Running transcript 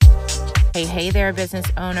Hey there, business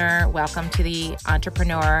owner. Welcome to the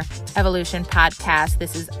Entrepreneur Evolution Podcast.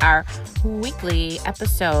 This is our weekly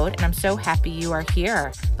episode, and I'm so happy you are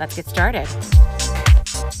here. Let's get started.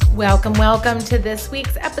 Welcome to this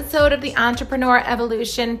week's episode of the Entrepreneur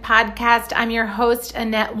Evolution Podcast. I'm your host,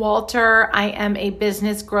 Annette Walter. I am a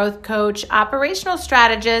business growth coach, operational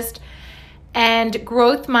strategist, and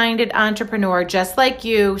growth-minded entrepreneur, just like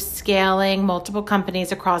you, scaling multiple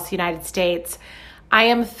companies across the United States. I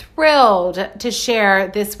am thrilled to share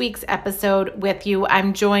this week's episode with you.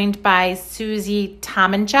 I'm joined by Susie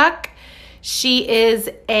Tomenchok. She is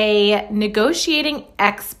a negotiating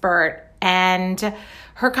expert, and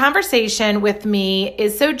her conversation with me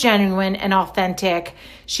is so genuine and authentic.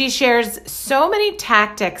 She shares so many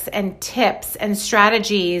tactics and tips and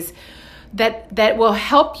strategies that will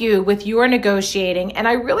help you with your negotiating. And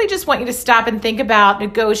I really just want you to stop and think about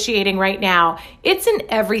negotiating right now. It's in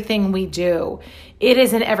everything we do. It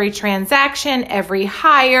is in every transaction, every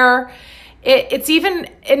hire. It's even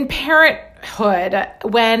in parenthood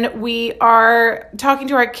when we are talking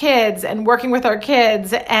to our kids and working with our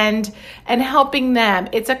kids and helping them.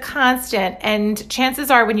 It's a constant. And chances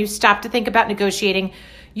are when you stop to think about negotiating,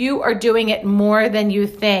 you are doing it more than you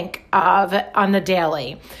think of on the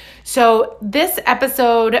daily. So this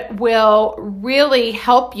episode will really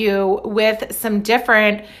help you with some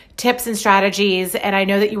different tips and strategies, and I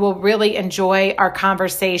know that you will really enjoy our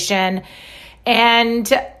conversation.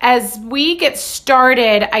 And as we get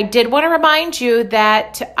started, I did want to remind you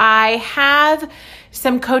that I have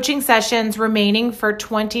some coaching sessions remaining for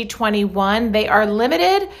 2021. They are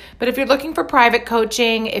limited, but if you're looking for private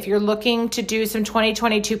coaching, if you're looking to do some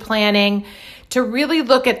 2022 planning, to really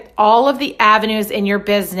look at all of the avenues in your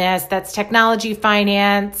business, that's technology,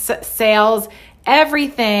 finance, sales,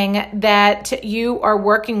 everything that you are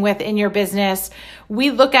working with in your business, we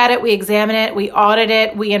look at it, we examine it, we audit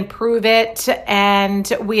it, we improve it,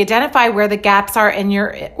 and we identify where the gaps are in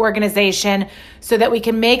your organization so that we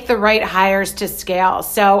can make the right hires to scale.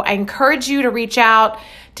 So I encourage you to reach out,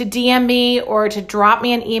 to DM me or to drop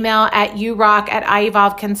me an email at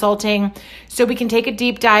urock@iEvolve Consulting so we can take a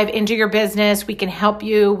deep dive into your business. We can help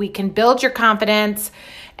you. We can build your confidence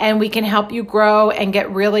and we can help you grow and get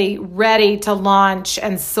really ready to launch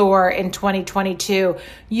and soar in 2022.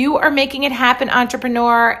 You are making it happen,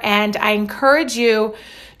 entrepreneur, and I encourage you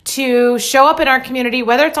to show up in our community,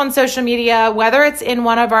 whether it's on social media, whether it's in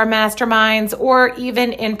one of our masterminds, or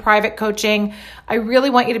even in private coaching. I really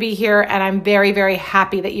want you to be here, and I'm very, very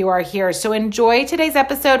happy that you are here. So enjoy today's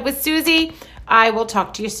episode with Susie. I will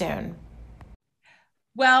talk to you soon.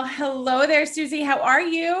 Well, hello there, Susie. How are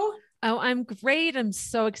you? Oh, I'm great. I'm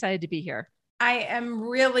so excited to be here. I am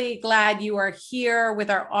really glad you are here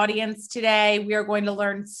with our audience today. We are going to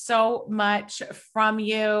learn so much from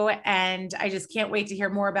you, and I just can't wait to hear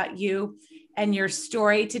more about you and your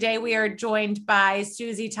story. Today, we are joined by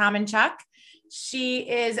Susie Tomenchok. She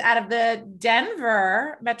is out of the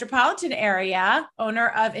Denver metropolitan area, owner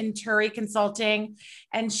of Inturi Consulting,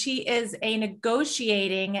 and she is a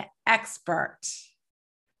negotiating expert.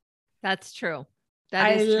 That's true.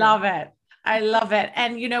 I love it. I love it.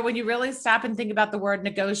 And you know, when you really stop and think about the word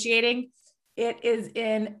negotiating, it is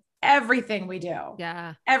in everything we do.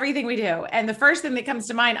 Yeah. Everything we do. And the first thing that comes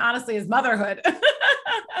to mind, honestly, is motherhood.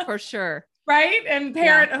 For sure. Right? And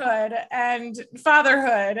parenthood and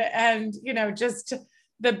fatherhood and, you know, just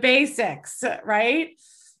the basics, right?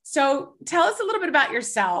 So tell us a little bit about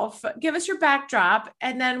yourself, give us your backdrop,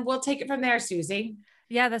 and then we'll take it from there, Susie.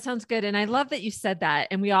 Yeah, that sounds good. And I love that you said that.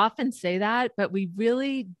 And we often say that, but we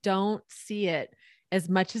really don't see it as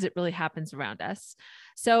much as it really happens around us.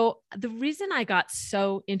 So the reason I got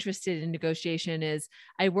so interested in negotiation is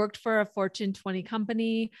I worked for a Fortune 20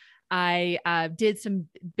 company. I did some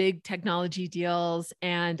big technology deals,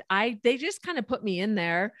 and they just kind of put me in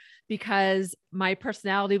there because my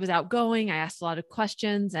personality was outgoing. I asked a lot of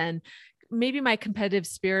questions, and maybe my competitive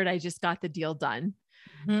spirit, I just got the deal done.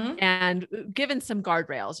 Mm-hmm. And given some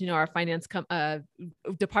guardrails, you know, our finance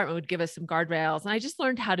department would give us some guardrails, and I just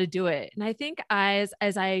learned how to do it. And I think as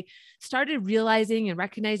I started realizing and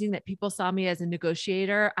recognizing that people saw me as a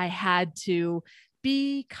negotiator, I had to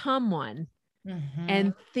become one. Mm-hmm.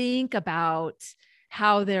 And think about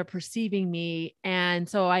how they're perceiving me. And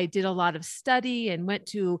so I did a lot of study and went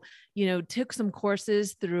to, took some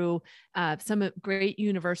courses through some great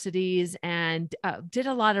universities and did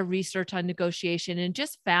a lot of research on negotiation and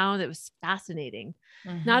just found it was fascinating.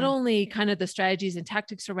 Mm-hmm. Not only kind of the strategies and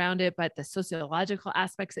tactics around it, but the sociological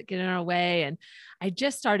aspects that get in our way. And I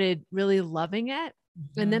just started really loving it.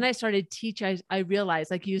 Mm-hmm. And then I started teaching. I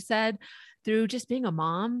realized, like you said, through just being a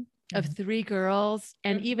mom of 3 girls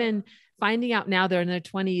and even finding out now they're in their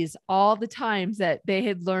 20s, all the times that they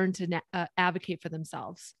had learned to advocate for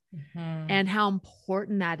themselves and how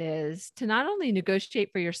important that is to not only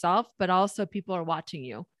negotiate for yourself, but also people are watching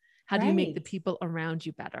you. How do you make the people around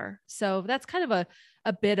you better? So that's kind of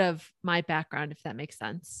a bit of my background, if that makes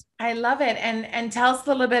sense. I love it. And tell us a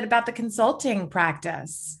little bit about the consulting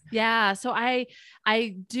practice. Yeah. So I'm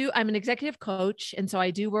an executive coach. And so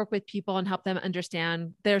I do work with people and help them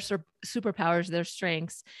understand their superpowers, their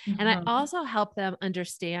strengths. And I also help them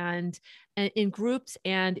understand in groups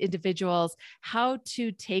and individuals how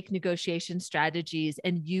to take negotiation strategies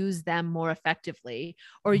and use them more effectively,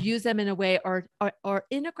 or use them in a way or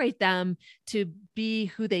integrate them to be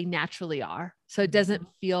who they naturally are. So it doesn't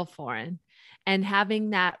feel foreign. And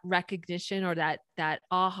having that recognition or that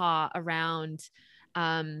aha around,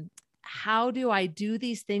 how do I do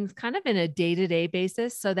these things kind of in a day-to-day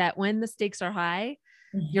basis so that when the stakes are high,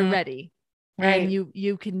 you're ready. Right. And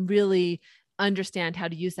you can really understand how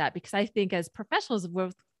to use that. Because I think as professionals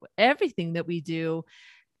with everything that we do,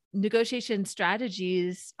 negotiation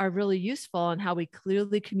strategies are really useful in how we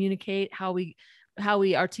clearly communicate, how we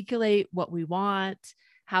articulate what we want,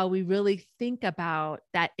 how we really think about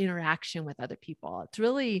that interaction with other people. It's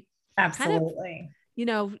really absolutely kind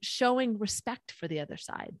of, showing respect for the other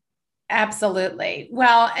side. Absolutely.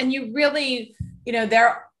 Well, and you really,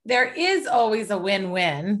 there is always a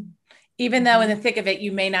win-win, even though in the thick of it,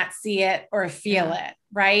 you may not see it or feel it.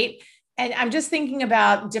 Right. And I'm just thinking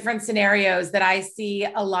about different scenarios that I see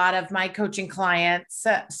a lot of my coaching clients,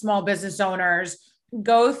 small business owners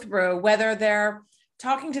go through, whether they're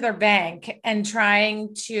talking to their bank and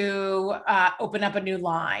trying to open up a new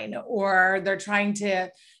line, or they're trying to,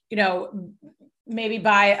 maybe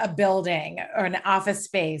buy a building or an office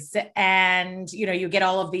space, and, you get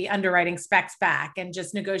all of the underwriting specs back and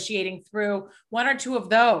just negotiating through one or two of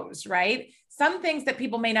those, right? Some things that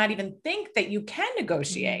people may not even think that you can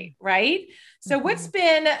negotiate, right? So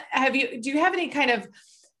do you have any kind of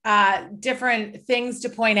different things to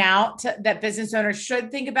point out that business owners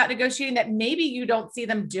should think about negotiating that maybe you don't see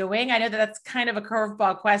them doing? I know that that's kind of a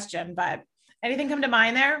curveball question, but anything come to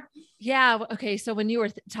mind there? Yeah. Okay. So when you were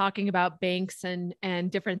talking about banks and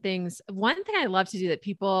different things, one thing I love to do that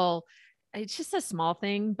people, it's just a small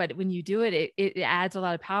thing, but when you do it, it adds a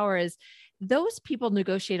lot of power, is those people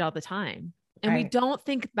negotiate all the time. And we don't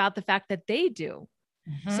think about the fact that they do.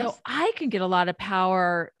 So I can get a lot of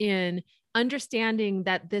power in understanding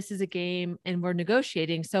that this is a game and we're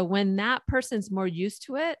negotiating. So when that person's more used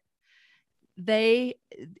to it, they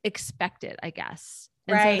expect it, I guess.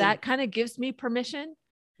 And so that kind of gives me permission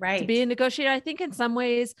to be a negotiator. I think in some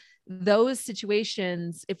ways, those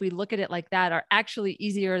situations, if we look at it like that, are actually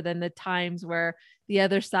easier than the times where the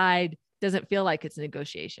other side doesn't feel like it's a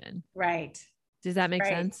negotiation. Right. Does that make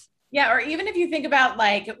sense? Yeah. Or even if you think about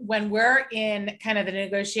like when we're in kind of the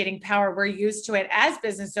negotiating power, we're used to it as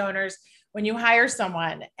business owners. When you hire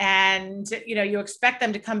someone and, you expect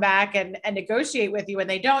them to come back and negotiate with you, and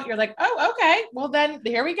they don't, you're like, oh, okay, well then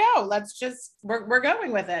here we go. We're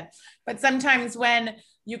going with it. But sometimes when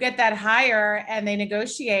you get that hire and they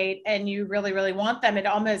negotiate and you really, really want them, it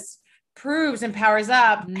almost proves and powers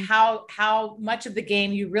up how much of the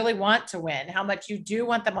game you really want to win, how much you do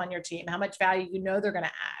want them on your team, how much value they're going to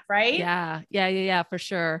add, right? Yeah, for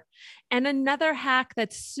sure. And another hack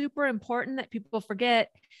that's super important that people forget,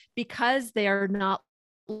 because they are not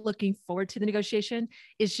looking forward to the negotiation,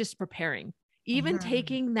 is just preparing. Even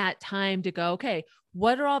taking that time to go, okay,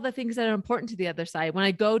 what are all the things that are important to the other side? When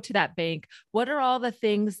I go to that bank, what are all the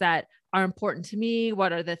things that are important to me?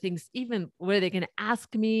 What are the things, what are they going to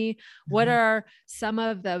ask me? What are some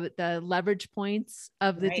of the leverage points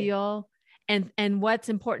of the deal? And what's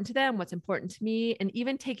important to them, what's important to me? And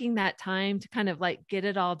even taking that time to kind of like get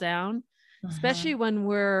it all down, especially when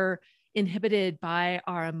we're inhibited by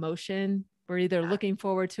our emotion. We're either looking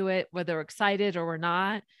forward to it, whether we're excited or we're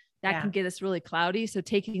not. That can get us really cloudy. So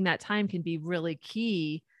taking that time can be really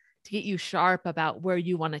key to get you sharp about where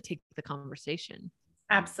you want to take the conversation.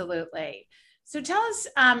 Absolutely. So tell us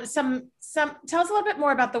tell us a little bit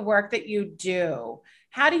more about the work that you do.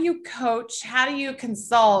 How do you coach? How do you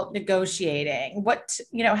consult negotiating?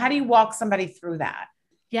 How do you walk somebody through that?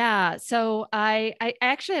 Yeah. So I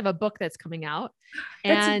actually have a book that's coming out.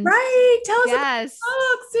 That's right. Tell us about the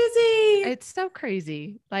book, Susie. It's so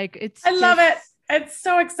crazy. I love it. It's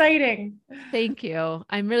so exciting. Thank you.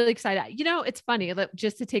 I'm really excited. It's funny,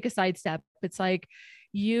 just to take a sidestep. It's like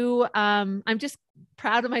I'm just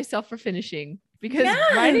proud of myself for finishing, because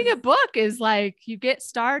writing a book is like, you get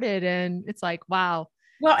started and it's like, wow.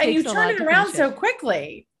 Well, and you turn it around so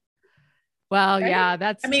quickly. Well, yeah,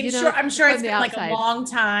 I'm sure it's been like a long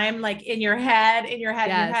time, like in your head.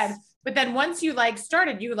 But then once you like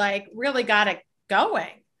started, you like really got it going.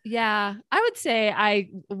 Yeah, I would say I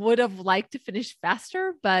would have liked to finish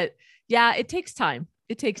faster, but yeah, it takes time.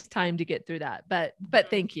 It takes time to get through that. But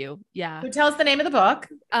thank you. Yeah. So tell us the name of the book.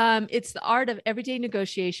 It's the art of everyday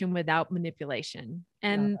negotiation without manipulation.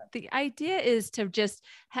 And the idea is to just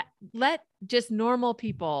let just normal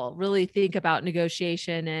people really think about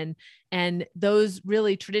negotiation and those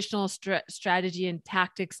really traditional strategy and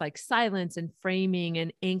tactics like silence and framing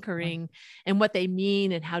and anchoring and what they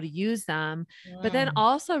mean and how to use them. But then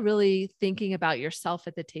also really thinking about yourself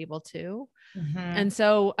at the table too. And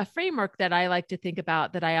so a framework that I like to think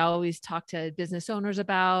about that I always talk to business owners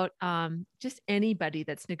about, just anybody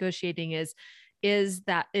that's negotiating is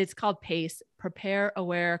that it's called PACE: prepare,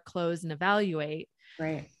 aware, close, and evaluate.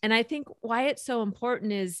 Right. And I think why it's so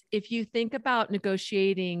important is if you think about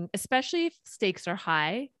negotiating, especially if stakes are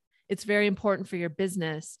high, it's very important for your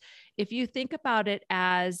business. If you think about it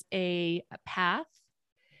as a path,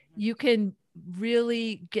 you can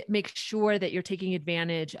really make sure that you're taking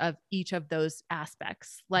advantage of each of those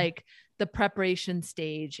aspects, like the preparation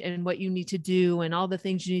stage and what you need to do and all the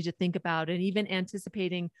things you need to think about, and even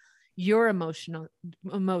anticipating your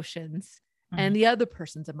emotions and the other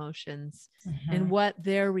person's emotions and what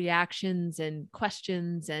their reactions and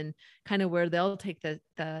questions and kind of where they'll take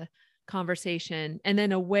the conversation. And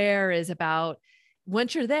then aware is about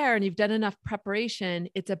once you're there and you've done enough preparation,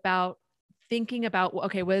 it's about thinking about,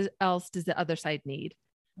 okay, what else does the other side need?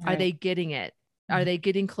 Right. Are they getting it? Are they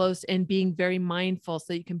getting close, and being very mindful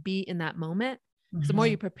so you can be in that moment? Because the more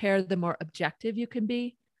you prepare, the more objective you can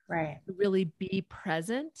be. Right. Really be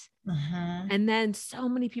present. And then so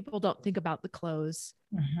many people don't think about the close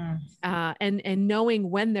and knowing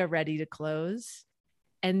when they're ready to close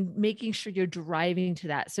and making sure you're driving to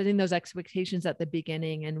that, setting those expectations at the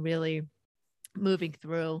beginning and really moving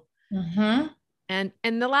through. And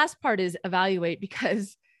the last part is evaluate,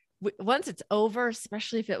 because once it's over,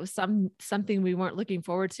 especially if it was something we weren't looking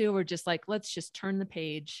forward to, we're just like, let's just turn the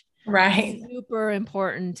page. Right. It's super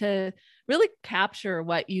important to really capture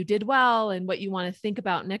what you did well and what you want to think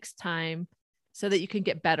about next time so that you can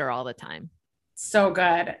get better all the time. So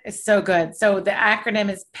good. It's so good. So the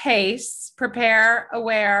acronym is PACE: prepare,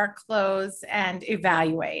 aware, close, and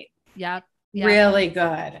evaluate. Yep. Really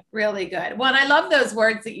good. Really good. Well, and I love those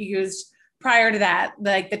words that you used prior to that,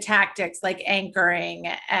 like the tactics, like anchoring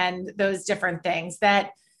and those different things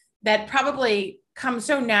that probably come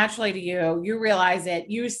so naturally to you. You realize it,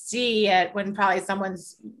 you see it when probably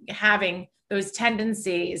someone's having those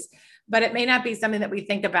tendencies, but it may not be something that we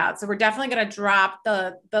think about. So we're definitely going to drop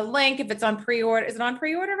the link if it's on pre-order. Is it on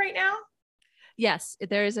pre-order right now? Yes,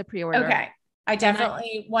 there is a pre-order. Okay. I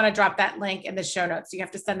definitely want to drop that link in the show notes. You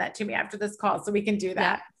have to send that to me after this call so we can do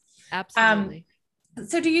that. Yeah, absolutely.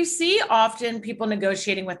 So do you see often people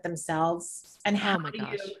negotiating with themselves, and how do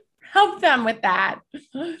you help them with that?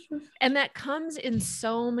 And that comes in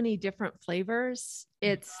so many different flavors.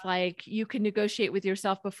 It's like you can negotiate with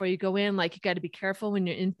yourself before you go in. Like you got to be careful when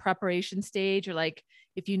you're in preparation stage, or like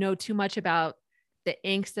if you know too much about the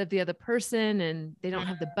angst of the other person and they don't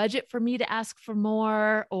have the budget for me to ask for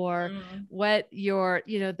more, or what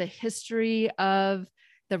the history of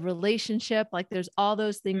the relationship, like there's all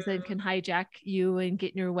those things that can hijack you and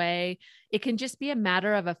get in your way. It can just be a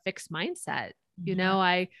matter of a fixed mindset. You know,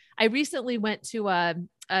 I recently went to a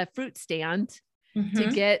fruit stand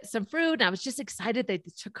to get some fruit, and I was just excited. They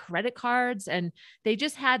took credit cards and they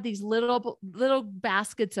just had these little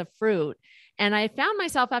baskets of fruit. And I found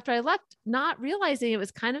myself after I left not realizing it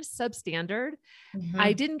was kind of substandard.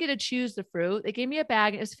 I didn't get to choose the fruit. They gave me a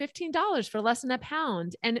bag. It was $15 for less than a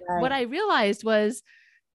pound. And what I realized was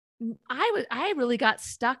I really got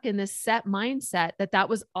stuck in this set mindset that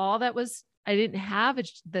was all that was. I didn't have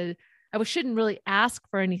I shouldn't really ask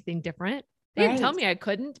for anything different. They didn't tell me I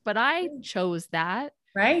couldn't, but I chose that.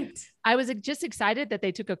 Right. I was just excited that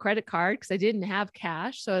they took a credit card because I didn't have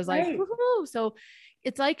cash. So I was like, woohoo. So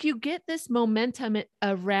it's like you get this momentum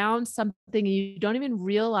around something and you don't even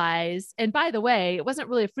realize. And by the way, it wasn't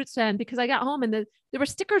really a fruit stand because I got home and there were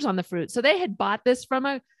stickers on the fruit. So they had bought this from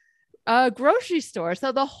a grocery store.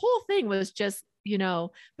 So the whole thing was just,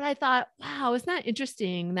 but I thought, wow, isn't that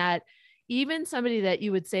interesting that even somebody that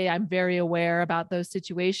you would say I'm very aware about those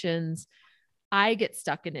situations, I get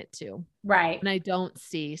stuck in it too. Right. And I don't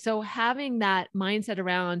see. So having that mindset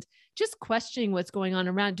around just questioning what's going on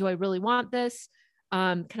around, do I really want this?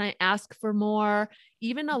 Can I ask for more?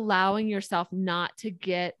 Even allowing yourself not to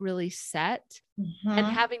get really set and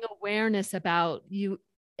having awareness about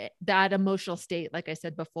that emotional state. Like I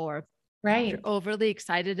said before, right. You're overly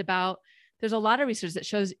excited about, there's a lot of research that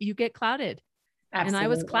shows you get clouded. Absolutely. And I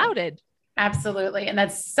was clouded. Absolutely. And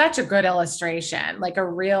that's such a good illustration, like a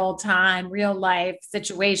real time, real life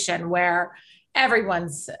situation where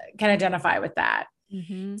everyone's can identify with that.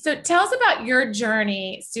 Mm-hmm. So tell us about your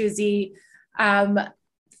journey, Susie, um,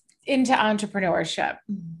 into entrepreneurship.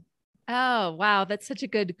 Oh, wow. That's such a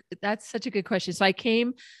good question. So I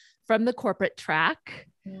came from the corporate track.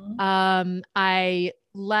 Mhm. I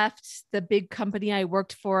left the big company I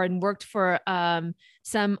worked for and worked for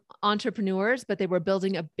some entrepreneurs, but they were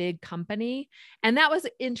building a big company. And that was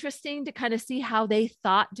interesting to kind of see how they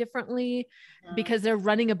thought differently because they're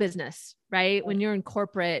running a business, right? When you're in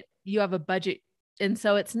corporate, you have a budget. And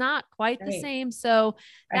so it's not quite the Right. same. So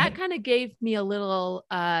that Right. kind of gave me a little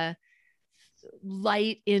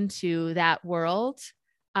light into that world.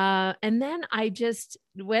 And then I just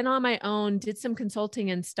went on my own, did some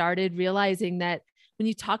consulting, and started realizing that when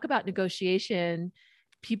you talk about negotiation,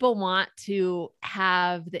 people want to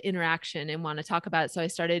have the interaction and want to talk about it. So I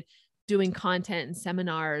started doing content and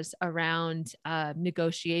seminars around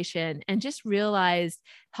negotiation and just realized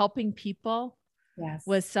helping people Yes.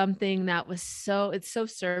 was something that it so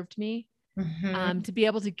served me Mhm. to be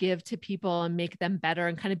able to give to people and make them better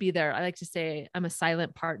and kind of be there. I like to say I'm a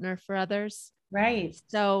silent partner for others. Right.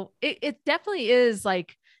 So it definitely is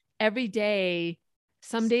like every day,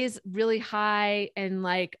 some days really high and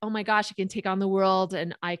like, oh my gosh, I can take on the world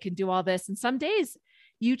and I can do all this. And some days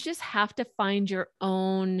you just have to find your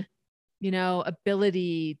own,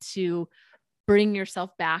 ability to bring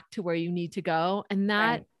yourself back to where you need to go. And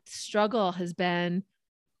that Right. struggle has been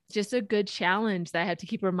just a good challenge that I have to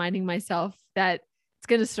keep reminding myself that it's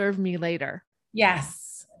going to serve me later.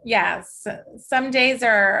 Yes. Yes. Some days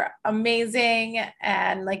are amazing.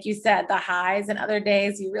 And like you said, the highs, and other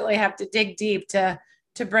days you really have to dig deep to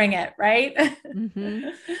bring it, right? Mm-hmm.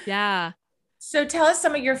 Yeah. So tell us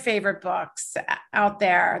some of your favorite books out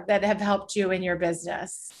there that have helped you in your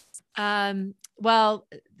business. Well,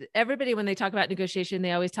 everybody, when they talk about negotiation,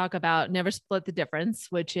 they always talk about Never Split the Difference,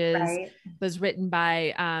 which Right. was written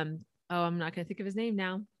by, oh, I'm not going to think of his name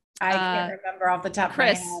now. I can't remember off the top of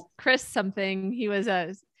my head. Chris something.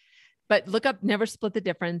 But look up Never Split the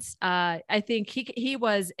Difference. I think he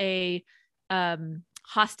was a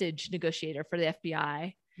hostage negotiator for the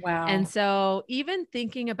FBI. And Wow. so even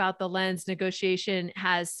thinking about the lens, negotiation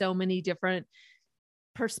has so many different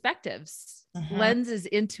perspectives, Mhm. lenses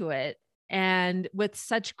into it. And with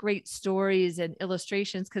such great stories and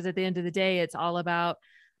illustrations, because at the end of the day, it's all about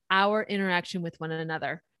our interaction with one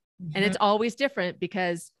another. And Mhm. it's always different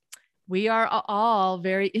because we are all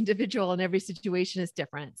very individual and every situation is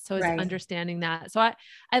different. So it's Right. understanding that. So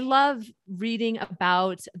I love reading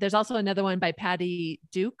about, there's also another one by Patty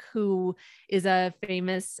Duke, who is a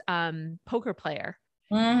famous poker player.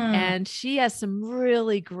 Mm. And she has some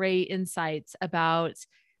really great insights about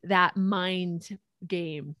that mind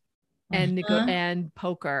game Mhm. and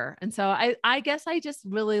poker. And so I guess I just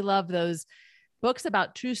really love those books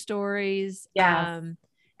about true stories. Yes.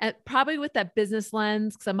 And probably with that business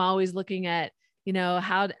lens, because I'm always looking at,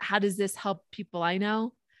 how does this help people I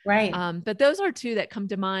know? Right. But those are two that come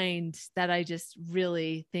to mind that I just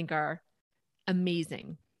really think are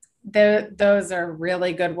amazing. Those are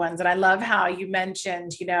really good ones. And I love how you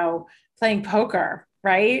mentioned, playing poker,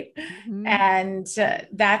 right? Mm-hmm. And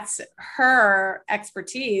that's her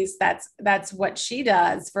expertise. That's what she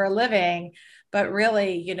does for a living. But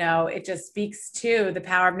really, it just speaks to the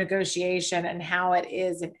power of negotiation and how it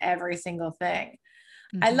is in every single thing.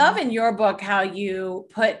 I Mm-hmm. love in your book how you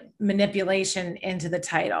put manipulation into the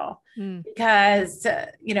title Mm-hmm. because,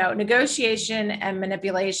 negotiation and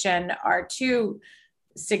manipulation are two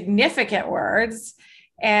significant words,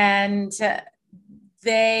 and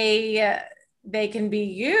they can be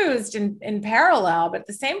used in parallel, but at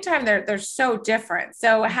the same time they're so different.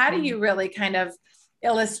 So how do Mm-hmm. you really kind of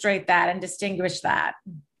illustrate that and distinguish that?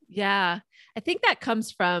 Yeah. I think that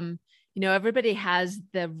comes from, everybody has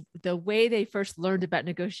the way they first learned about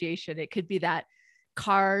negotiation. It could be that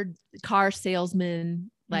car car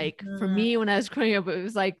salesman. Like for Mhm. me, when I was growing up, it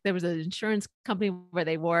was like there was an insurance company where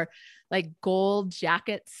they wore like gold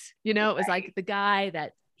jackets. It was like the guy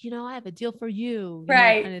that, I have a deal for you,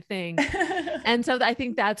 Right. kind of thing. And so I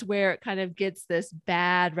think that's where it kind of gets this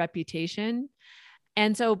bad reputation.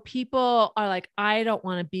 And so people are like, I don't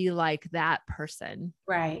want to be like that person.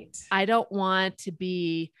 Right. I don't want to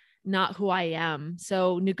be not who I am.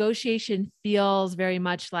 So negotiation feels very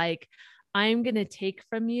much like I'm going to take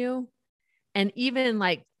from you and even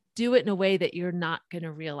like do it in a way that you're not going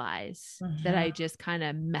to realize that Mhm. I just kind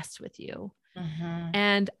of mess with you. Mhm.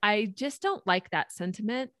 And I just don't like that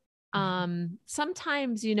sentiment.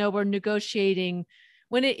 Sometimes, we're negotiating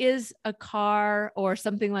when it is a car or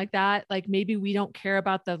something like that, like maybe we don't care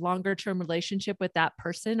about the longer term relationship with that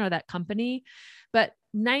person or that company, but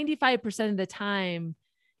 95% of the time,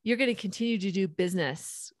 you're going to continue to do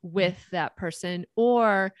business with that person,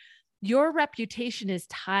 or your reputation is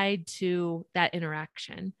tied to that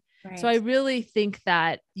interaction. Right. So I really think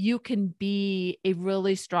that you can be a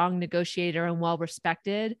really strong negotiator and well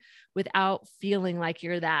respected without feeling like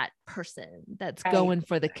you're that person that's going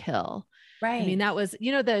for the kill. Right. I mean, that was,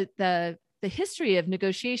 the history of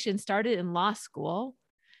negotiation started in law school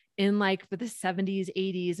in like the 70s,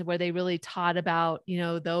 80s, where they really taught about,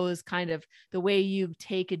 those kind of the way you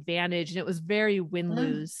take advantage. And it was very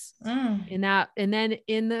win-lose in that. And then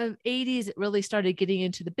in the 80s, it really started getting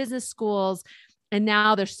into the business schools. And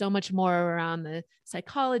now there's so much more around the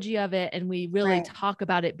psychology of it. And we really talk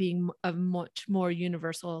about it being a much more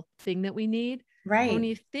universal thing that we need. Right. But when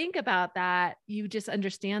you think about that, you just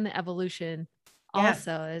understand the evolution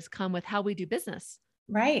also has come with how we do business.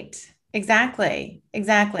 Right. Exactly.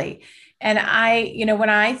 Exactly. And when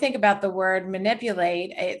I think about the word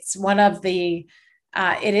manipulate, it's one of the,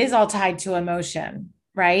 it is all tied to emotion,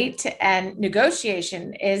 right? And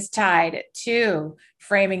negotiation is tied to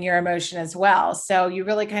framing your emotion as well. So you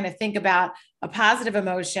really kind of think about a positive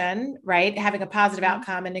emotion, right? Having a positive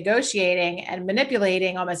outcome, and negotiating and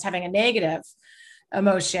manipulating, almost having a negative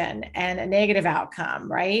emotion and a negative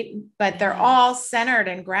outcome, right? But they're all centered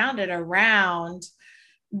and grounded around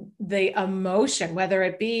the emotion, whether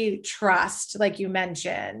it be trust, like you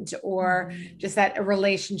mentioned, or just that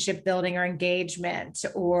relationship building or engagement,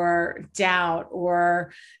 or doubt,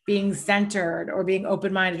 or being centered, or being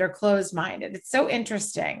open-minded or closed-minded. It's so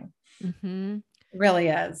interesting. It really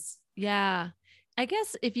is. Yeah. I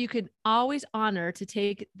guess if you could always honor to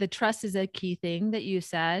take the trust is a key thing that you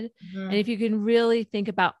said. And if you can really think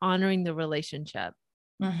about honoring the relationship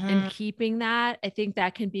and keeping that, I think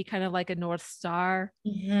that can be kind of like a North Star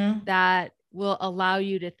that will allow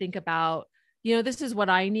you to think about, this is what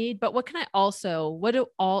I need, but what can I also,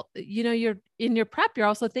 you're in your prep, you're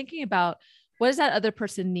also thinking about what does that other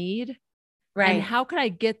person need? Right. And how can I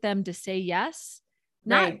get them to say yes?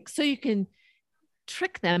 Not so you can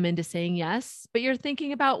trick them into saying yes, but you're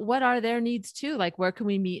thinking about what are their needs too? Like, where can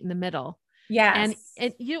we meet in the middle? Yes.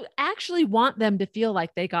 And you actually want them to feel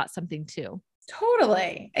like they got something too.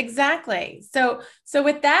 Totally. Exactly. So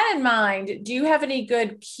with that in mind, do you have any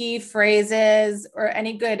good key phrases or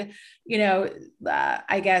any good,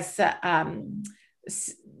 I guess,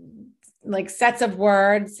 like sets of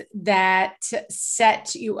words that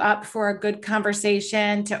set you up for a good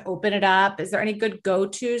conversation to open it up? Is there any good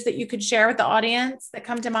go-tos that you could share with the audience that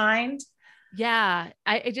come to mind? Yeah.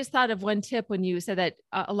 I just thought of one tip when you said that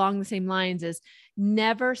along the same lines is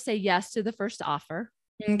never say yes to the first offer.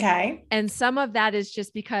 Okay. And some of that is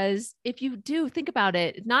just because if you do think about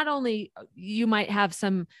it, not only you might have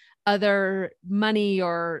some other money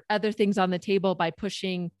or other things on the table by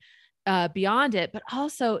pushing beyond it, but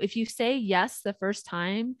also if you say yes the first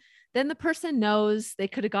time, then the person knows they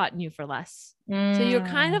could have gotten you for less. So you're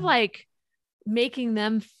kind of like making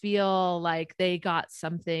them feel like they got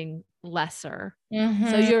something lesser.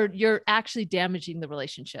 So you're actually damaging the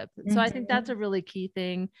relationship. So I think that's a really key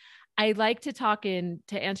thing. I like to talk to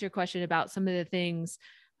answer your question about some of the things.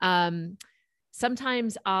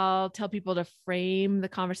 Sometimes I'll tell people to frame the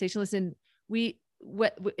conversation. Listen,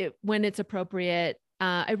 when it's appropriate,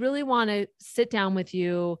 I really want to sit down with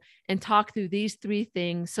you and talk through these 3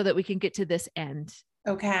 things so that we can get to this end.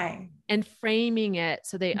 Okay. And framing it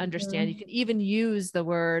so they understand. You can even use the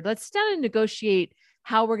word, let's sit down and negotiate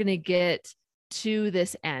how we're going to get to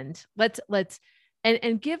this end. Let's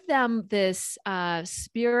and give them this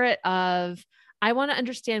spirit of, I want to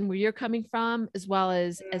understand where you're coming from, as well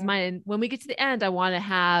as mine. When we get to the end, I want to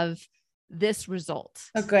have this result.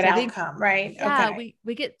 A good outcome, right? Yeah, okay.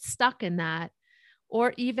 we get stuck in that.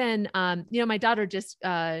 Or even, my daughter just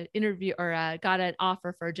got an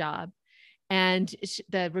offer for a job, and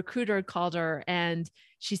the recruiter called her and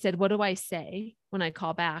she said, "What do I say when I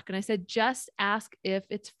call back?" And I said, "Just ask if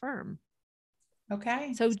it's firm."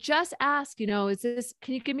 Okay. So just ask, can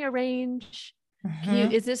you give me a range?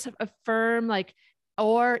 Is this a firm,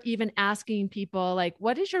 or even asking people like,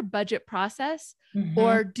 what is your budget process?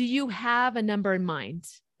 Or do you have a number in mind?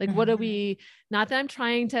 Like, what are we, not that I'm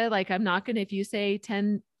trying to, I'm not going to, if you say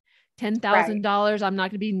 $10,000, I'm not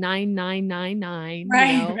going to be 9,999,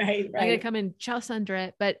 Right. I'm going to come in just under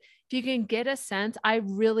it. But if you can get a sense, I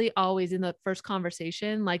really always in the first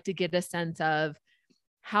conversation, like to get a sense of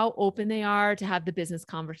how open they are to have the business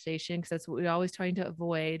conversation, because that's what we're always trying to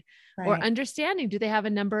avoid. Or understanding, do they have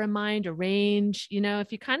a number in mind, a range?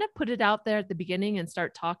 If you kind of put it out there at the beginning and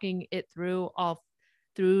start talking it through all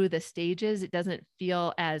through the stages, it doesn't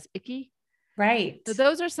feel as icky. Right. So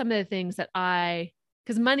those are some of the things that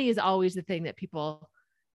because money is always the thing that people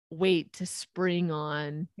wait to spring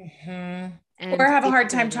on Mm-hmm. and Or have a get hard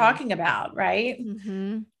time together. talking about, right?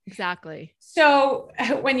 Mm-hmm. Exactly. So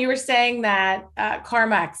when you were saying that,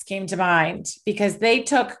 CarMax came to mind because they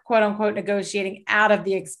took quote unquote negotiating out of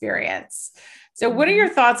the experience. So what are your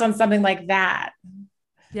thoughts on something like that?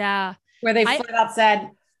 Yeah. Where they flat out said,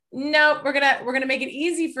 no, we're gonna make it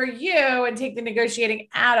easy for you and take the negotiating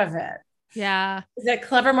out of it. Yeah. Is it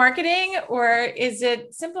clever marketing or is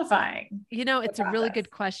it simplifying? It's a really good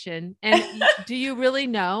question. And do you really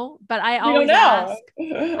know? But I We always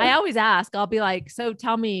don't ask, I'll be like, so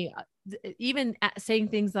tell me, even saying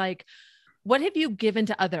things like, what have you given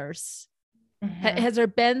to others? Mm-hmm. Has there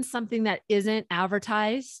been something that isn't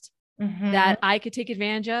advertised that I could take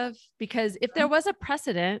advantage of? Because if there was a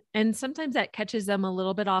precedent, and sometimes that catches them a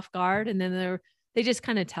little bit off guard, and then they just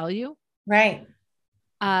kind of tell you. Right.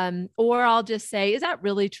 Or I'll just say, is that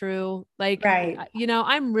really true? Like, right.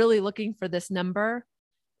 I'm really looking for this number.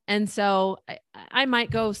 And so I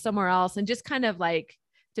might go somewhere else, and just kind of like,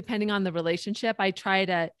 depending on the relationship, I try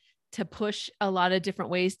to push a lot of different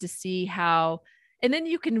ways to see how, and then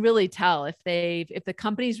you can really tell if the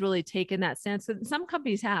company's really taken that stance. And some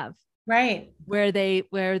companies have, right, where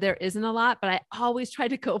there isn't a lot, but I always try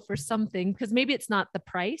to go for something, because maybe it's not the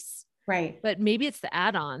price. Right. But maybe it's the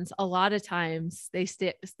add-ons. A lot of times they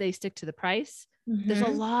stick to the price. Mm-hmm. There's a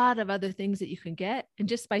lot of other things that you can get. And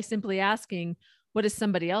just by simply asking, what has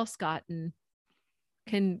somebody else gotten,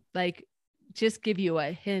 can like just give you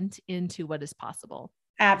a hint into what is possible.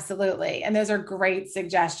 Absolutely. And those are great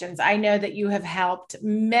suggestions. I know that you have helped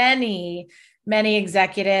many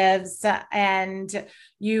executives, and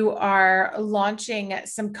you are launching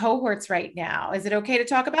some cohorts right now. Is it okay to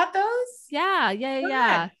talk about those?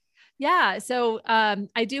 Yeah. So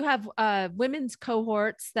I do have women's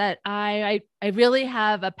cohorts that I really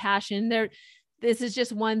have a passion there. This is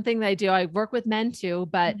just one thing that I do. I work with men too,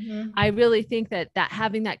 but I really think that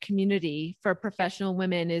having that community for professional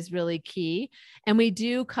women is really key. And we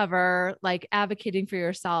do cover like advocating for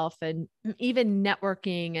yourself, and even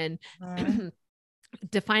networking, and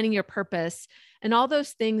defining your purpose, and all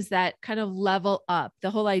those things that kind of level up. The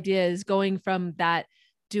whole idea is going from that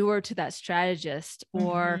doer to that strategist,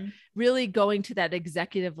 or really going to that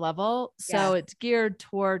executive level. So it's geared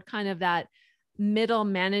toward kind of that middle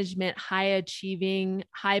management, high achieving,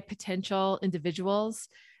 high potential individuals,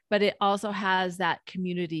 but it also has that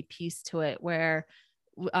community piece to it, where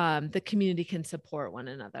the community can support one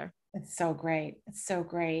another. It's so great. It's so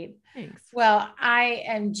great. Thanks. Well, I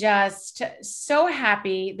am just so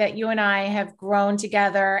happy that you and I have grown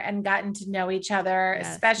together and gotten to know each other,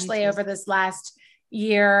 especially over this last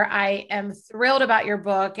year. I am thrilled about your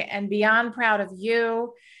book and beyond proud of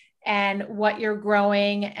you and what you're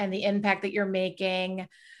growing and the impact that you're making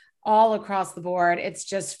all across the board. It's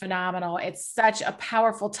just phenomenal. It's such a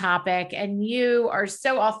powerful topic, and you are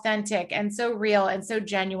so authentic and so real and so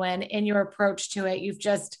genuine in your approach to it. You've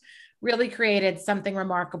just really created something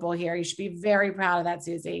remarkable here. You should be very proud of that,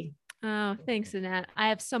 Susie. Oh, thanks, Annette. I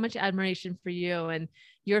have so much admiration for you and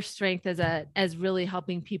your strength as really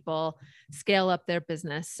helping people scale up their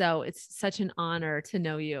business. So it's such an honor to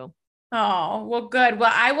know you. Oh, well, good.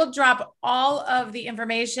 Well, I will drop all of the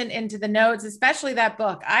information into the notes, especially that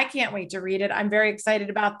book. I can't wait to read it. I'm very excited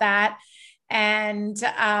about that. And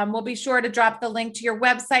we'll be sure to drop the link to your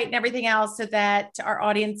website and everything else so that our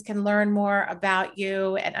audience can learn more about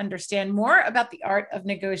you and understand more about the art of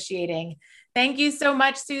negotiating. Thank you so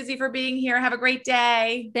much, Susie, for being here. Have a great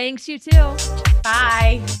day. Thanks, you too.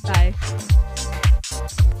 Bye. Bye.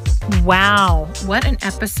 Wow, what an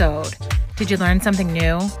episode. Did you learn something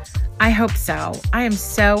new? I hope so. I am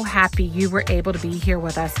so happy you were able to be here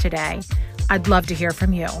with us today. I'd love to hear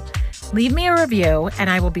from you. Leave me a review and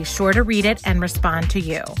I will be sure to read it and respond to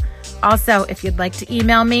you. Also, if you'd like to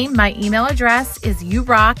email me, my email address is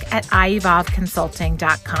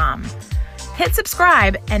yourock@iEvolveConsulting.com. Hit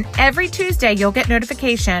subscribe, and every Tuesday you'll get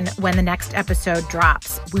notification when the next episode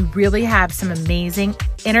drops. We really have some amazing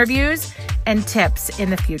interviews and tips in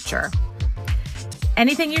the future.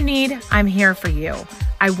 Anything you need, I'm here for you.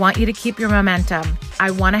 I want you to keep your momentum.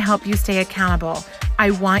 I want to help you stay accountable.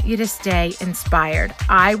 I want you to stay inspired.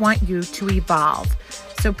 I want you to evolve.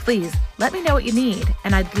 So please let me know what you need,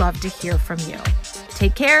 and I'd love to hear from you.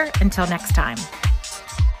 Take care until next time.